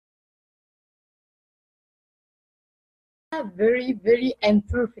very and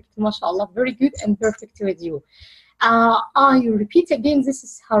perfect, mashallah, very good and perfect with you. I repeat again, this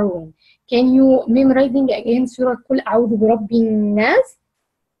is Harun. Can you memorizing again Surah قل أعوذ برب الناس?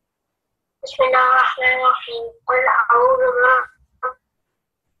 بسم الله الرحمن الرحيم قل أعوذ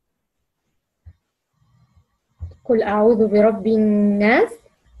قل أعوذ برب الناس.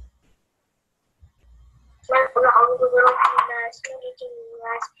 قل أعوذ برب الناس ملك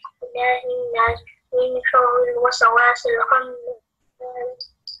الناس إله الناس من شر الوسواس الخناس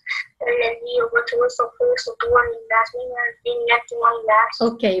الذي يوسوس في صدور الناس من الجنة والناس.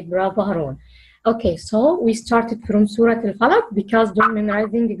 Okay, bravo Harun. Okay, so we started from Surah Al-Falaq because don't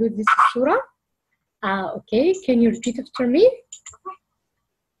memorizing good this surah. Okay, can you repeat after me?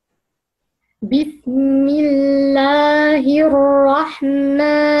 Bismillahir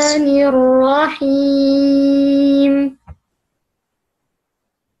Rahmanir Rahim.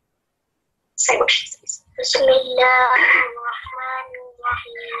 Say what she says.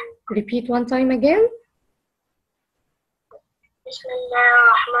 Bismillahirrahmanirrahim. Repeat one time again.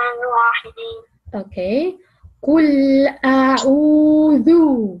 Bismillahirrahmanirrahim. Okay. قل أعوذ.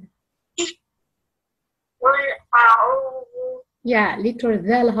 قل أعوذ. Yeah, letter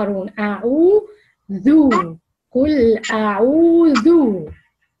ذال هارون. أعوذ. قل أعوذ.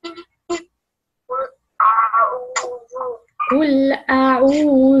 قل أعوذ. قل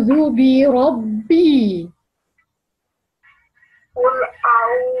أعوذ بربي. قل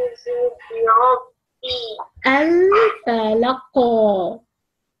أعوذ بربي الفلق.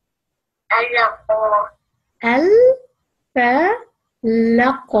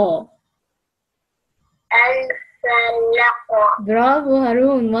 الفلق. الفلق. Bravo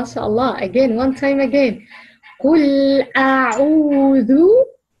هارون ما شاء الله. Again, one time again. قل أعوذ.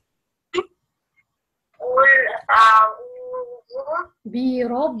 قل أعوذ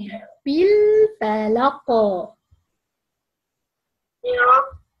برب الفلق. برب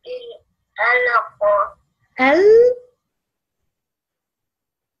الفلق.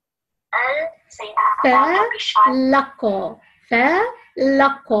 فلق.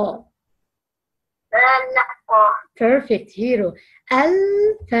 فلق. فلق. Perfect hero.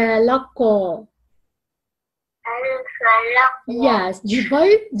 الفلق. الفلق. Yes,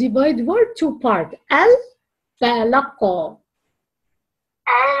 divide word two part. الفلق.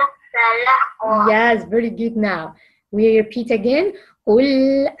 الفلق. Yes, very good now. We repeat again.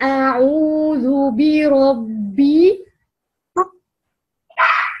 قل أعوذ بربي. قل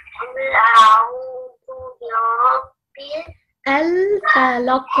أعوذ برب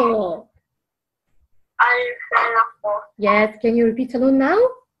الفلق. الفلق. Yes, can you repeat alone now?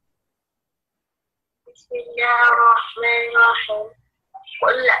 بسم الله الرحمن الرحيم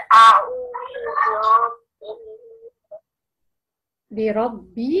قل أعوذ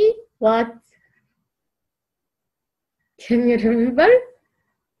بربي what? Can you remember?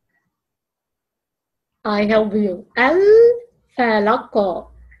 I help you. الفلق.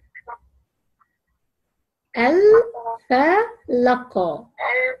 الفلق.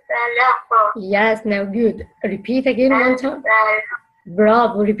 الفلق. Yes, now good. Repeat again one time.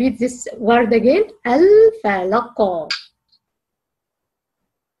 Bravo. Repeat this word again. الفلق.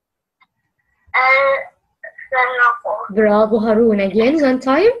 الفلق. Bravo Harun. Again one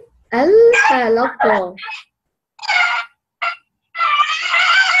time. الفلق.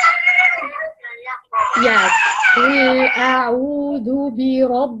 Yes. قل أعوذ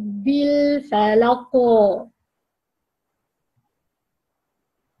برب الفلق.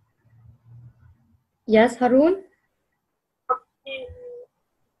 Yes, Harun.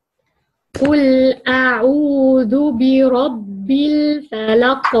 قل أعوذ برب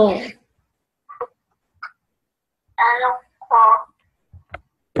الفلق.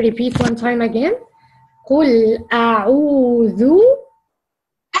 Repeat one time again. قل أعوذ.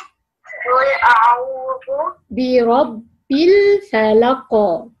 قل أعوذ برب الفلق.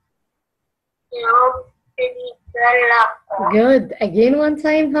 برب الفلق. Good. Again one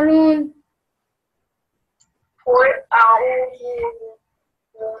time, Harun. قل أعوذ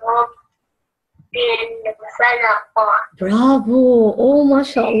برب الفلق. Bravo. Oh,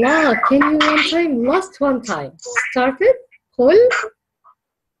 mashallah. Can you one time? Last one time. Started. قل.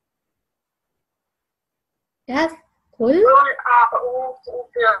 Yes. قل. قل أعوذ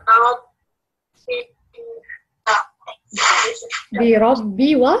برب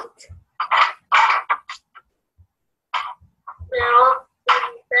بربي what? برب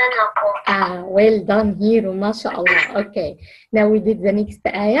الفلق. Well done hero. mashallah. Okay. Now we did the next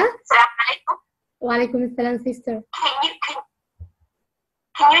ayah. السلام عليكم. وعليكم السلام sister.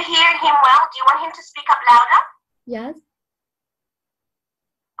 Can you hear him well? Do you want him to speak up louder? Yes.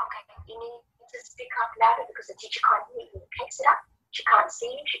 Okay, you need to speak up louder because the teacher can't hear you. Okay, sit up. She can't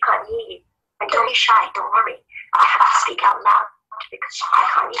see you, she can't hear you. And don't be shy, don't worry. I have to speak out loud because I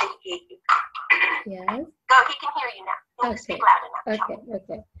can't even hear you. Yes. Go, he can hear you now. You have to speak louder now.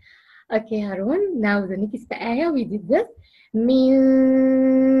 Okay. Okay, Harun. Now the next ayah we did this. Min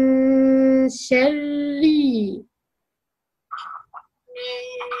sharri.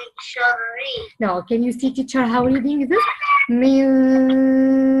 Min sharri. Now, can you see teacher how reading this? Min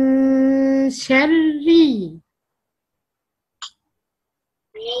sharri.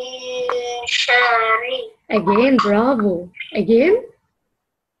 Min sharri. Again, bravo. Again.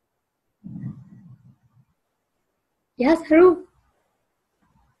 Yes, Harun.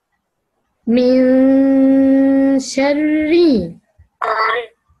 Min sharri.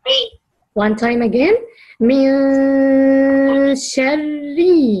 One time again. Min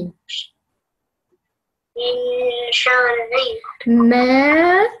sharri. Min sharri.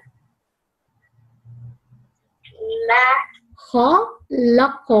 ما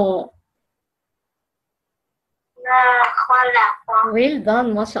خلق. ما خلق. Well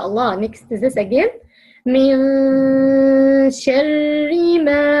done, mashallah. Next is this again. من شر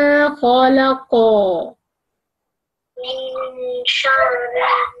ما خلق. من شر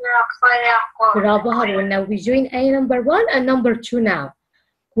ما خلق. Bravo, Harun. Now we join ayah number 1 and number 2 now.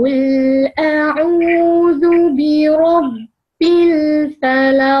 قل أعوذ برب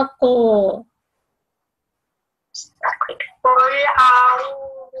الفلق. قل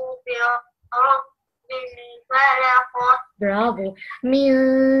أعوذ برب الفلق. Bravo. من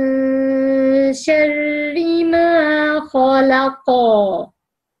شر ما خلق.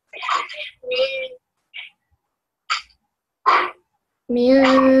 من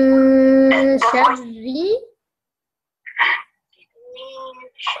شر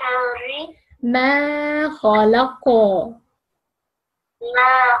ما خلق.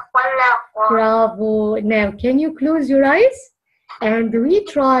 ما خلق. Bravo. Now, can you close your eyes? And we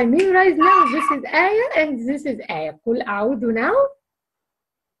try memorize now. This is ayah and this is ayah. قل أعوذ now.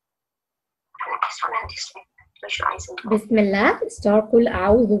 بسم الله. Start. قل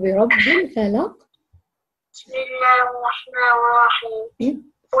أعوذ برب الفلق. بسم الله الرحمن الرحيم.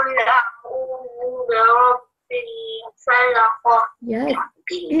 قل أعوذ برب الفلق. Yes.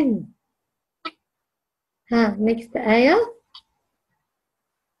 Next ayah.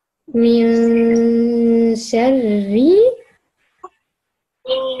 من شر.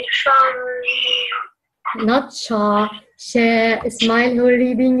 من شر. Not sha. Smile who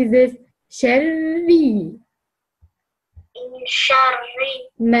reading this. شر. من شر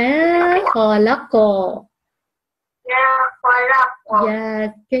ما خلق. ما خلق.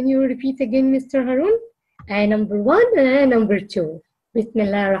 Yes. Can you repeat again, Mr. Harun? Ayah number 1 and ayah number 2. بسم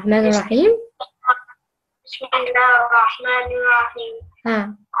الله الرحمن الرحيم. بسم الله الرحمن الرحيم.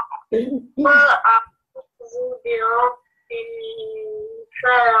 قل أعوذ برب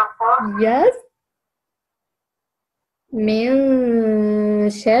الفلق. Yes. من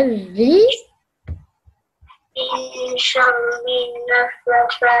شر. من شر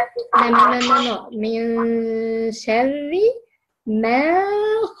النفاثات. No. من شر ما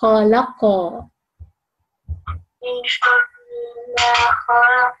خلق. من شر ما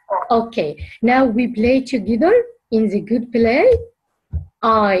خلق. Okay. Now we play together in the good play.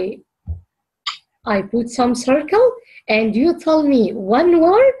 I put some circle and you tell me one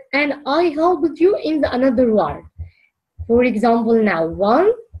word and I helped you in the another word. For example, now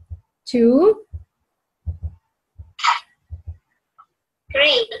 1, 2,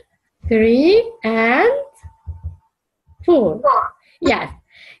 3 and 4. Yes.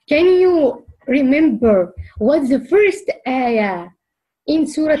 Can you remember what's the first ayah in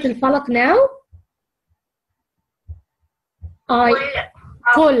Surah Al-Falaq now?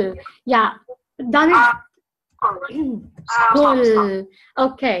 قل. Yeah. Done it. قل.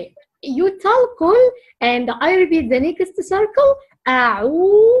 Okay. You tell قل and I repeat the next circle.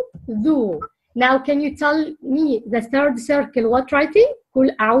 أعوذ. Now can you tell me the third circle what writing?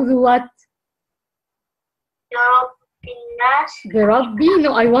 قل أعوذ what? بربي.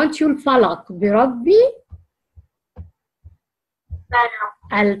 No, I want you الفلق. بربي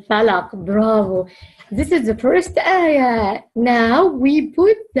الفلق. Bravo. This is the first ayah. Now we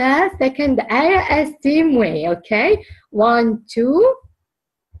put the second ayah as same way. Okay. 1, 2,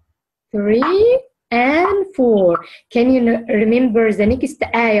 3 and 4. Can you remember the next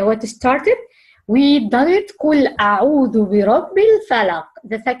ayah what started? We done it. قل أعوذ برب الفلق.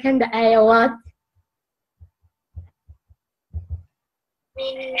 The second ayah what?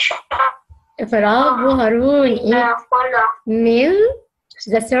 Bravo, Harun. Min.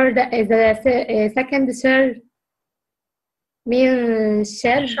 The third, the second third. من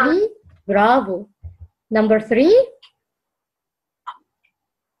شر Bravo. Number 3.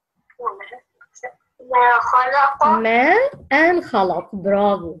 ما خلق ما and خلق.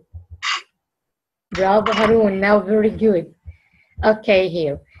 Bravo. Bravo, Harun. Now very good. Okay,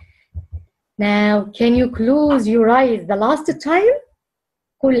 here. Now, can you close your eyes the last time?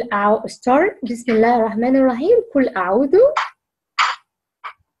 Start. بسم الله الرحمن الرحيم. قل أعوذ.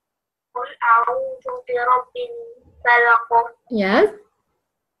 قل أعوذ برب الفلق Yes.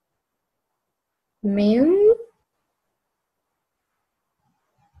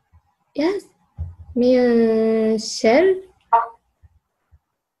 Yes. من شر.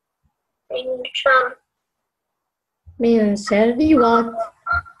 من شر من شر what?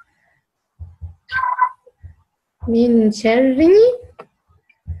 من شر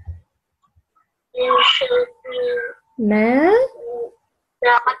من شر ما.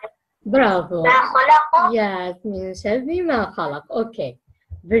 Bravo. ما خلق Yes, من شر ما خلق. Okay.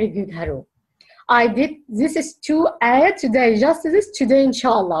 Very good, Haru. I did, this is 2 ayat today, just this today,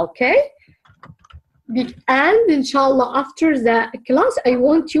 inshallah, okay? And inshallah, after the class, I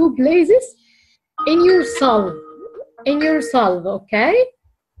want you play this in yourself, okay?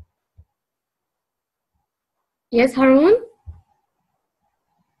 Yes, Harun?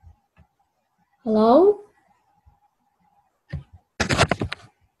 Hello?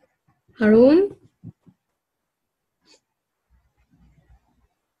 Harun?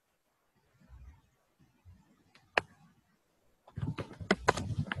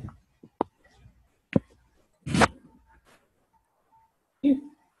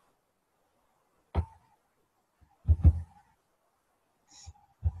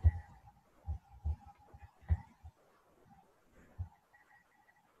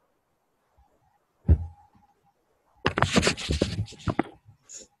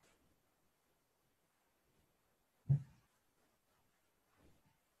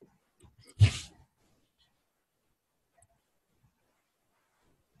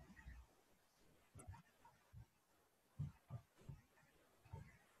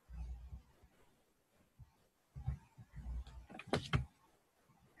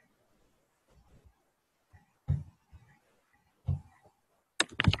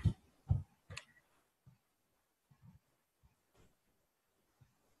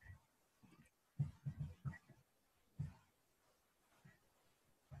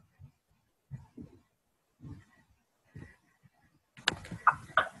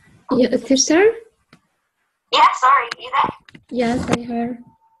 Yeah, sister? Yeah, sorry, you there? Yes, I heard.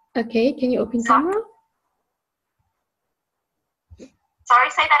 Okay, can you open camera? Sorry,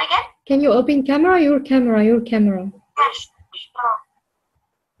 say that again? Can you open camera? Your camera. Yes, sure.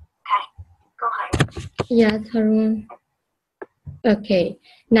 Okay, go ahead. Yes, Harun. Okay,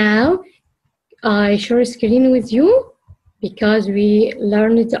 now I share screen with you because we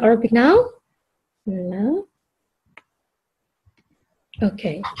learned the Arabic now. No.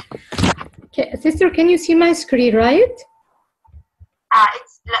 Okay. Okay, sister, can you see my screen, right?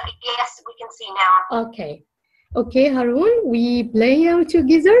 Yes, we can see now. Okay. Okay, Harun, we play now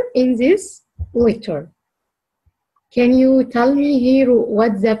together in this letter. Can you tell me here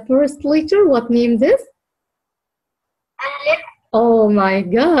what's the first letter? What name this? Alif, Oh my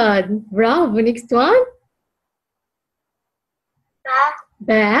God. Bravo. Next one.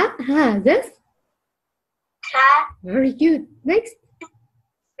 Ba, Ba. This. Ta, Very good. Next.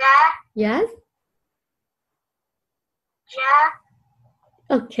 Sa, Yes. Ja,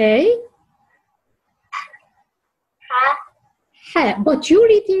 Okay. Ha, Ha. But you're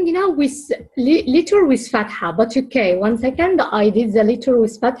reading now with letter with fatha. But okay, 1 second. I did the letter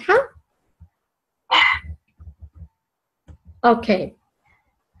with fatha. Okay.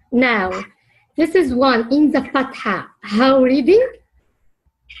 Now, this is one in the fatha. How reading?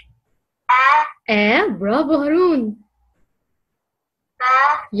 A, Bravo, Harun. Ba,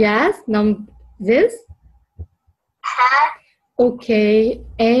 Yes. This. Ha, Okay.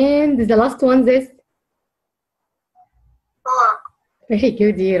 And the last one, this. Ba, Very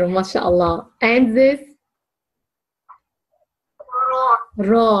good, dear. MashaAllah. And this. Ra,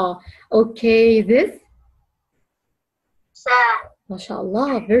 Ra. Okay. This. Sa,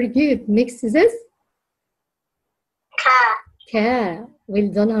 MashaAllah. Very good. Next is this. Ka, Ka. Well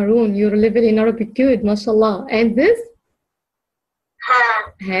done, Harun. Your level in Arabic good. MashaAllah. And this. Ha,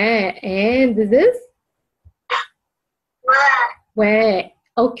 Ha. And this. Wa, Wa.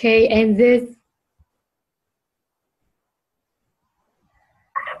 Okay. And this.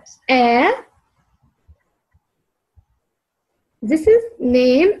 A. This is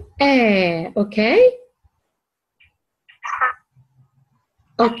name A. Okay.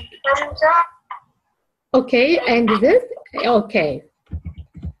 Okay. Hamza, Okay. And this. Okay.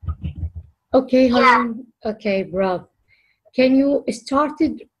 Okay, Yeah. Harun. Okay, bravo. Can you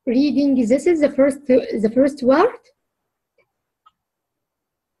started reading? This is the first word.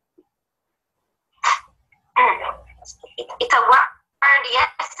 It's a word, yes,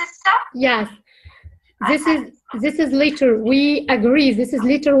 sister? Yes. This is letter. We agree. This is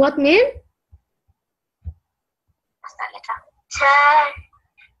letter. What name? What's that letter? Ta.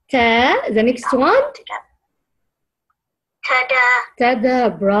 Ta. The next one. Tada.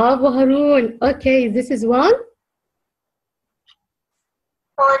 Tada. Bravo, Harun. Okay, this is one.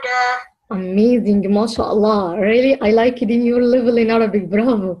 Oda. Amazing, mashallah. Really, I like it in your level in Arabic.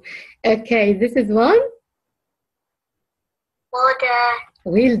 Bravo. Okay, this is one. Oda.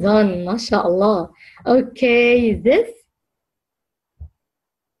 Well done, mashallah. Okay, this.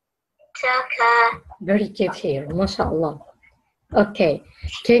 Taka. Very good here, mashallah. Okay,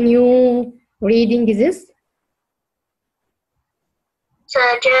 can you reading this?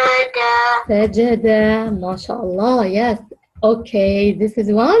 Sajada. Sajada, mashallah, yes. Okay, this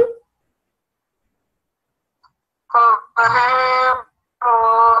is one. Qahara.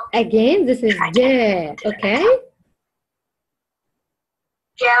 Again, this is ja, okay?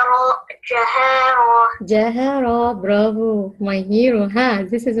 Jaro. Jaharo. Jahara, bravo, my hero. Huh?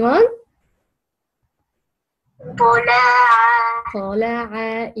 This is one. Bula'a.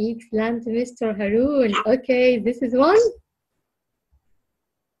 طلع, excellent, Mr. Harun. Okay, this is one.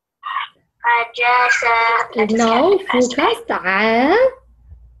 Ajasa. Now, focus.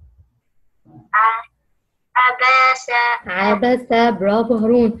 Abasa. عبس, bravo,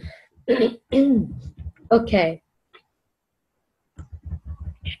 Harun. Okay.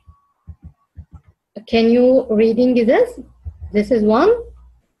 Can you reading this? This is one.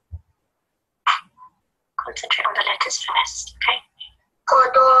 Concentrate on the letters first, okay?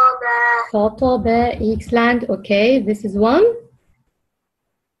 Kodoba. خطب, excellent. Okay, this is one.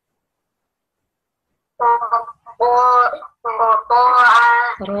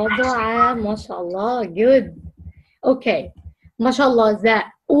 رضع, mashallah, good. Okay, mashallah, the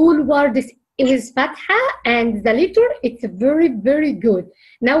all words with fatha and the letter, it's very, very good.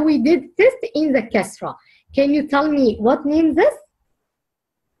 Now we did test in the kasra. Can you tell me what means this?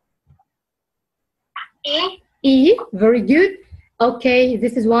 E. E, very good. Okay,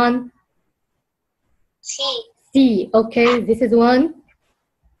 this is one. C. C, okay, this is one.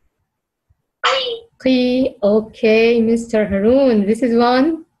 E. Qi, okay, Mr. Harun, this is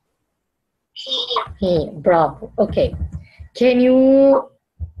one. He. He, bravo, okay. Can you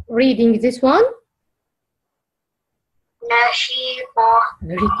reading this one? Nashibo.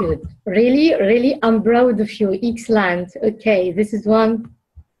 Very good. Really, really, I'm proud of you. Excellent. Okay, this is one.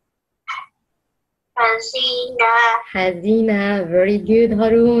 Hazina. Hazina, very good,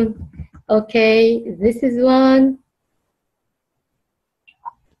 Harun. Okay, this is one.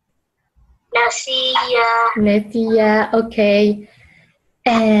 Nasiya. Natiya, okay.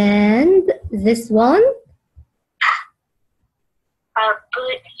 And this one?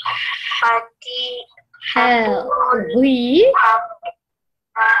 Hati. Hadi.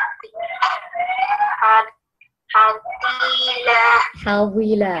 Hadila.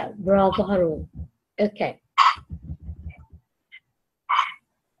 Hawila, bravo, Harun. Okay.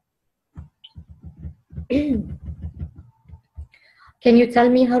 Can you tell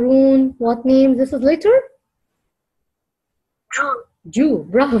me, Harun, what name this is letter? Ju. Ju,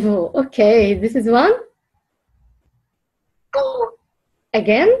 bravo. Okay, this is one. Bu.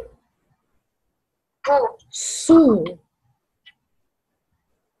 Again? Bu. Su.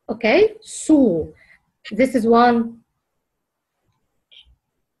 Okay, Su. This is one.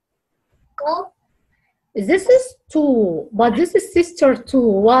 Bu. This is two, but this is sister two.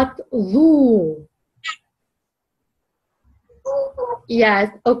 What? Lu. Bu.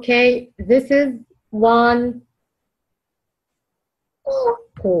 Yes, okay. This is one. Bu.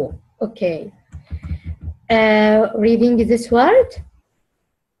 Ku. Okay. Reading this word.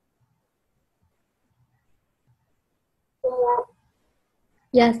 Bu.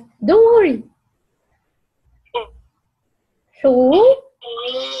 Yes, don't worry. Hu.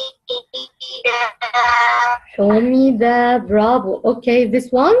 Humida, bravo. Okay,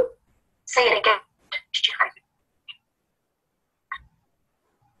 this one. Say it again.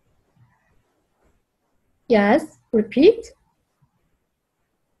 Yes, repeat.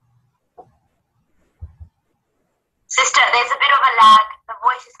 Sister, there's a bit of a lag. The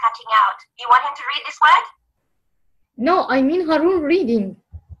voice is cutting out. You want him to read this word? No, I mean Harun reading.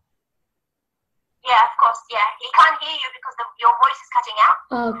 Yeah, of course. Yeah, he can't hear you because your voice is cutting out.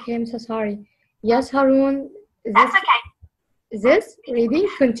 Okay, I'm so sorry. Yes, Harun. That's okay. This reading,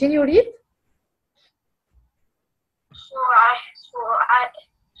 continue read.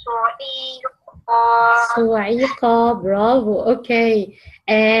 صعيقة صعيقة. Bravo. Okay.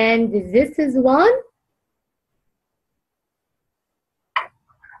 And this is one.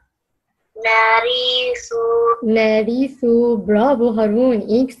 ناريس ناريثو. Bravo, Harun.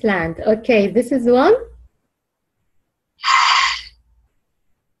 Excellent. Okay. This is one.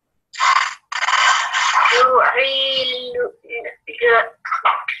 جعيل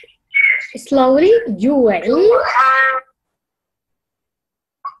Slowly. جوعي.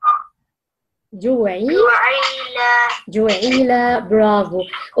 جوعي. جعيلة جوعيلة. Bravo.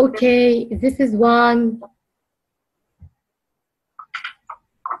 Okay. This is one.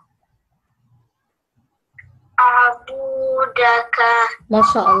 عبودك ما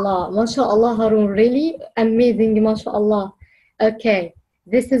شاء الله. ما شاء الله, Harun. Really amazing. ما شاء الله. Okay.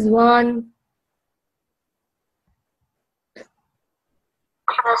 This is one.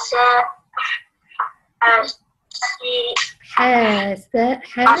 حسا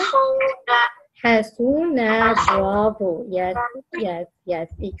حسودة حسونة. Bravo. Yes, yes, yes.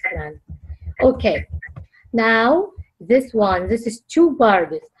 Excellent. Okay. Now, this one. This is two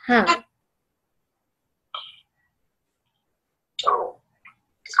words. Huh? So,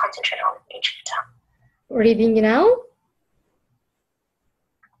 just concentrate on each of them. Reading now.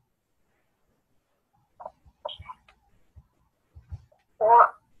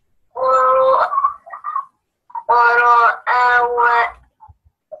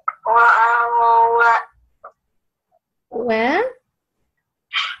 Where?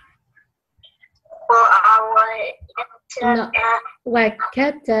 No.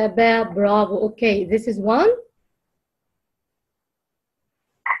 وكتب. Bravo. Okay. This is one.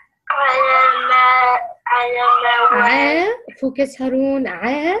 Focus, Harun.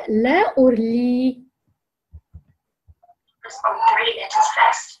 لا أرلي. It is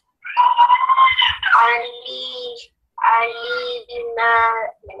fast. علينا.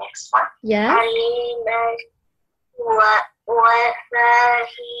 The next one. Yeah. علينا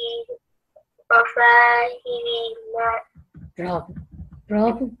وفاهمنا. Bravo.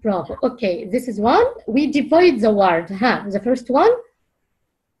 Bravo. Bravo. Okay. This is one. We divide the word. Huh? The first one.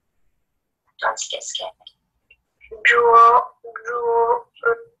 Don't get scared.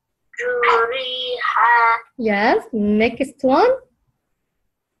 جريحة. Yes. Next one.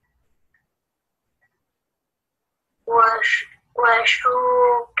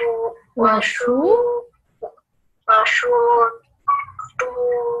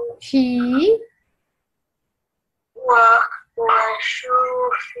 في.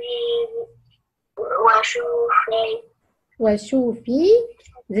 وشوفي.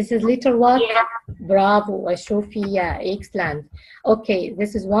 This is little what? Yeah. Bravo. وشوفي. Yeah. Excellent. Okay.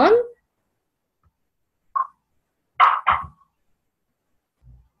 This is one.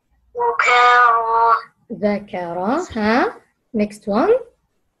 ذكر. Huh? Next one.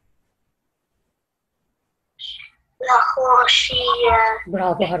 خاشية.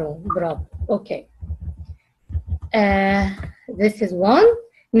 Bravo, Harun. Bravo. Okay. This is one.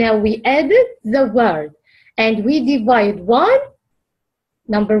 Now we added the word and we divide one.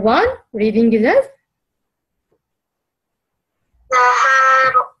 Number one, reading this.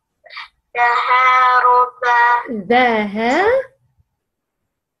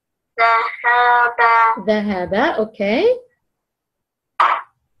 ذهب. Okay.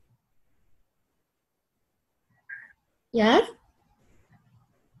 Yes.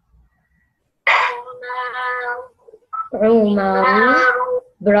 عمر.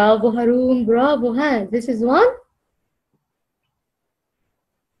 Bravo, Harun. Bravo. Huh? This is one.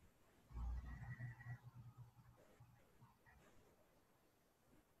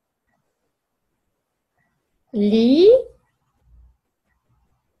 لي.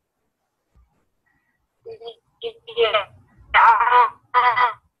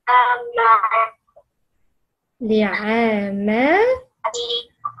 لعام.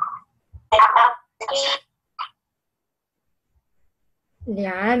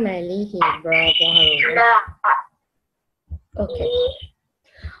 لعمله. Bravo, Harun. Okay.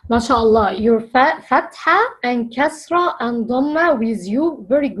 MashaAllah, your fatha and kasra and dhamma with you,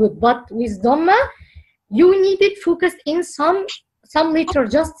 very good. But with dhamma, you needed focus in some letter,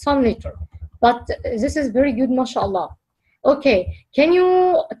 just some letter. But this is very good, MashaAllah. Okay, can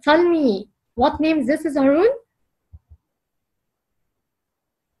you tell me what name this is, Harun?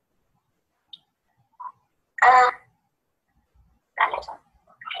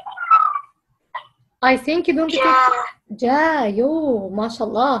 I think you don't take Ja, yo,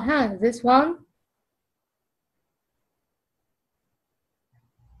 MashaAllah, huh? This one?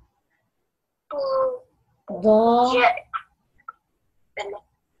 Da.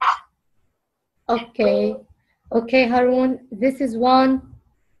 Okay. Okay, Harun, this is one.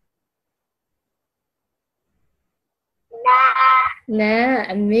 Nah,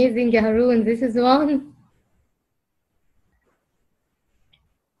 amazing, Haroon. This is one.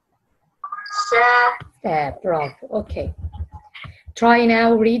 Bravo. Okay. Try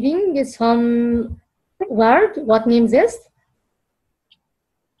now reading some word. What name is this?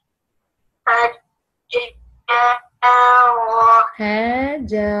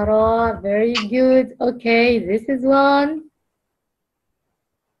 Hajara. Very good. Okay, this is one.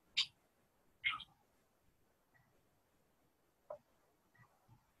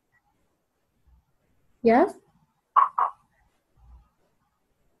 Yes?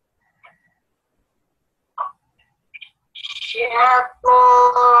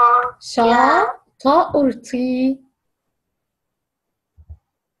 Sha, ta or ti?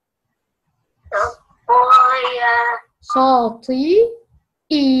 Shati,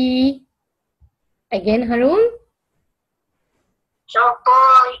 e. Again, Haroon.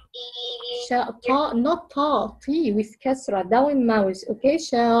 Ta, not ta, ti with kasra, down mouse. Okay,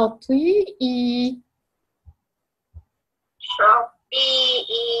 shati, e.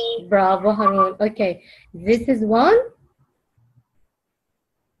 Bravo, Haroon. Okay, this is one.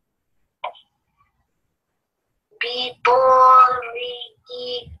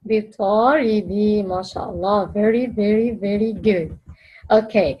 Bitoridi, mashallah. Very, very, very good.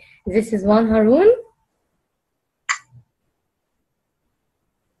 Okay, this is one, Haroon.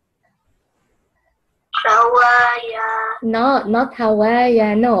 No, not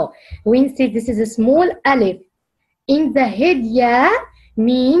Hawaya, no. We say this is a small alif. In the head, ya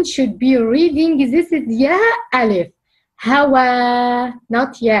means should be reading. This is ya alif. Hawa,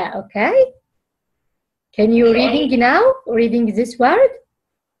 not ya, okay? Can you reading now? Reading this word?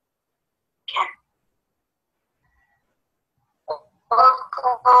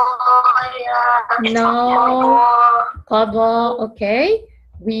 No. Qada, okay.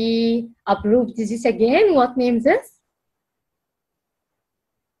 We approved this again. What name is this?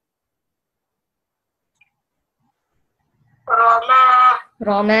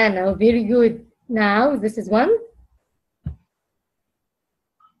 Romana, very good. Now, this is one.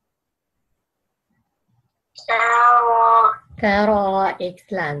 Tara,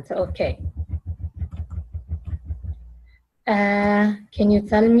 excellent. Okay. Can you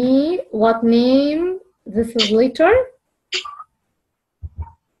tell me what name this is later?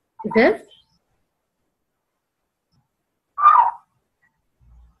 This?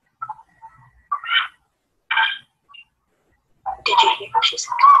 Did you hear what she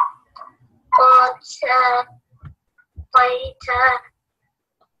said?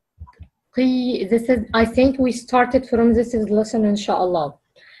 This is, I think we started from this is lesson, inshallah.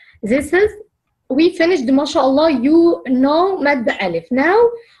 This is, we finished, mashallah, you know mad alif. Now,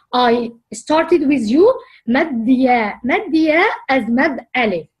 I started with you, mad ya as mad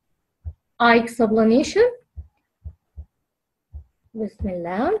alif. Explanation.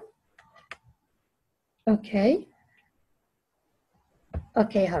 Bismillah. Okay.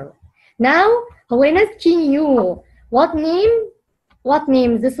 Okay, Haroon. Now, when asking you what name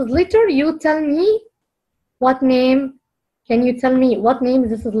this is letter, you tell me what name. Can you tell me what name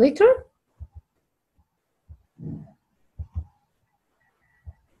this is letter?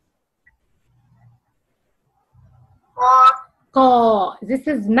 Qa. This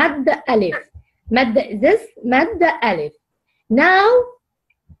is mad alif. This mad alif. Now,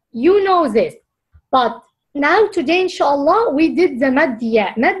 you know this, but now today, inshallah, we did the mad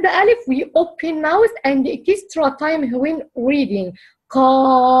ya. Mad alif, we open mouth and extra time when reading.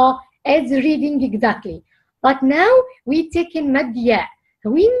 Qa as reading exactly. But now we take in mad ya.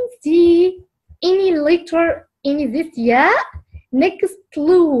 When see any letter in this ya, next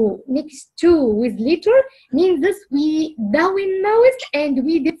to with letter means this we down mouth and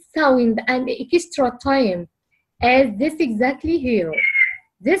we did sound and extra time as this exactly here.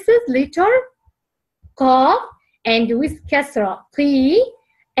 This is letter Qaf and with kasra qi,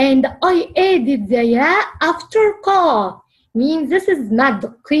 and I added the ya after qaf, means this is mad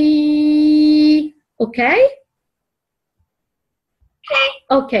qi. Okay?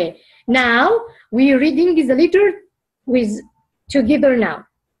 Okay. Now we reading the letter with together now.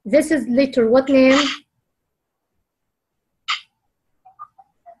 This is letter what name?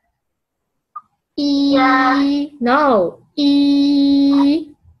 E. Yeah. No. E.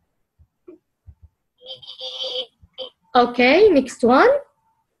 Okay, next one.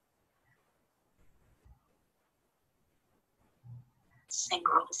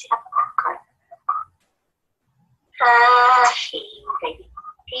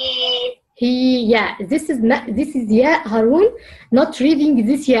 He, yeah, this is ya, Haroon, not reading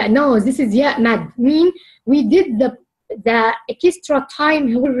this ya. No, this is ya mad. Mean we did the extra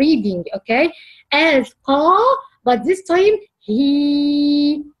time we're reading, okay? As qa, but this time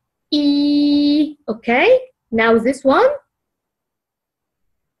he, e. Okay, now this one.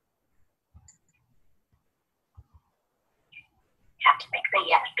 You have to make the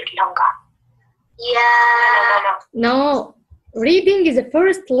yeah a bit longer. Yeah. No. Reading is the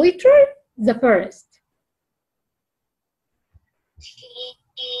first letter, the first.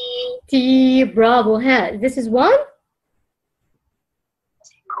 T, bravo. Huh? This is one?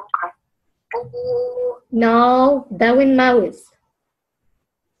 No, down mouse.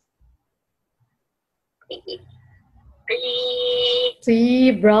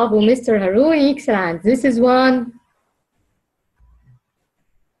 T, bravo, Mr. Haroon. Excellent. This is one.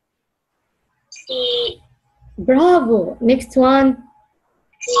 C. Bravo. Next one.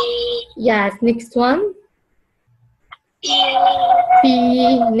 C. Yes, next one. E.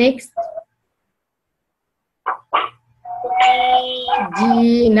 P. Next.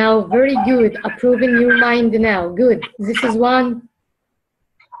 D. Now, very good. Approving your mind now. Good. This is one.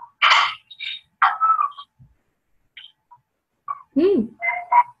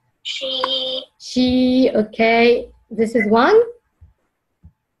 She. She. Okay. This is one.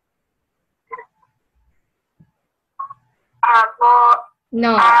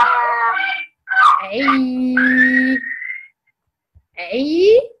 No. A.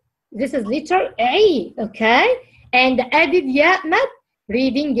 A. This is letter A. Okay. And added ya mad.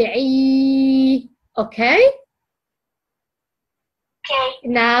 Reading A. Okay. Okay.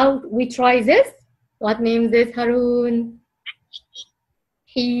 Now we try this. What name is this, Haroon?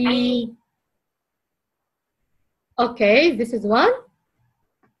 He. Okay, this is one.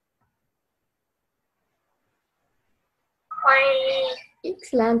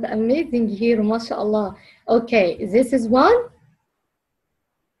 Excellent, amazing here, mashallah. Okay, this is one.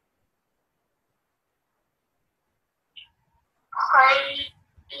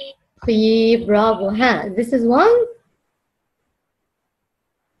 He, bravo, huh? This is one.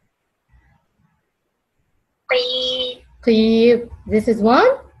 He, this is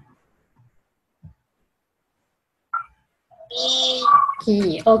one.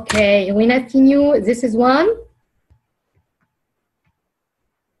 Key. Okay, we continue. This is one.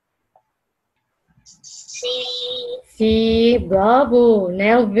 C. Bravo.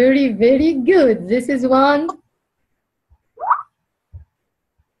 Now very, very good. This is one.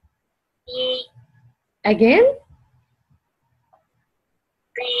 Again.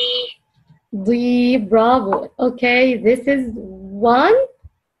 D. Bravo. Okay, this is one.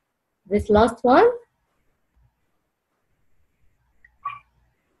 This last one.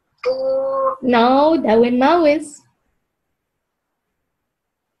 No, that one now is.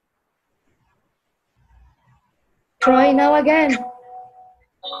 Try now again.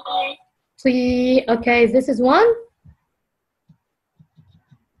 Three. Okay, this is one.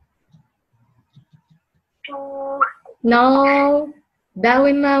 No, that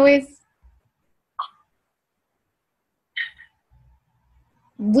one now is.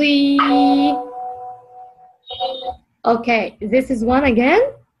 D. Okay, this is one again.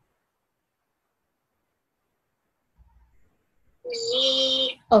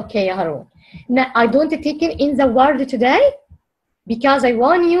 Okay, Haroon. Now, I don't take it in the word today because I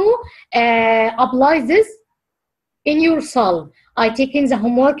want you apply this in yourself. I take in the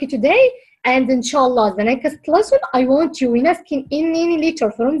homework today, and inshallah, the next lesson, I want you in asking in any letter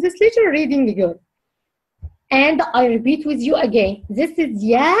from this letter reading good. And I repeat with you again. This is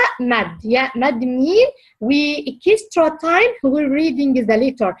ya mad. Ya mad mean we extra time we're reading the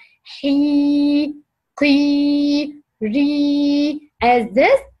letter. He, qi, ri. As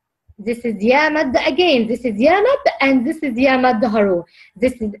this. This is ya mad again. This is ya mad and this is ya mad haru.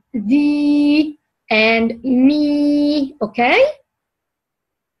 This is the and me. Okay?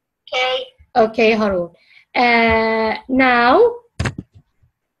 Okay. Okay, Haroon. Now,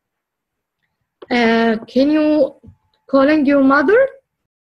 can you calling your mother?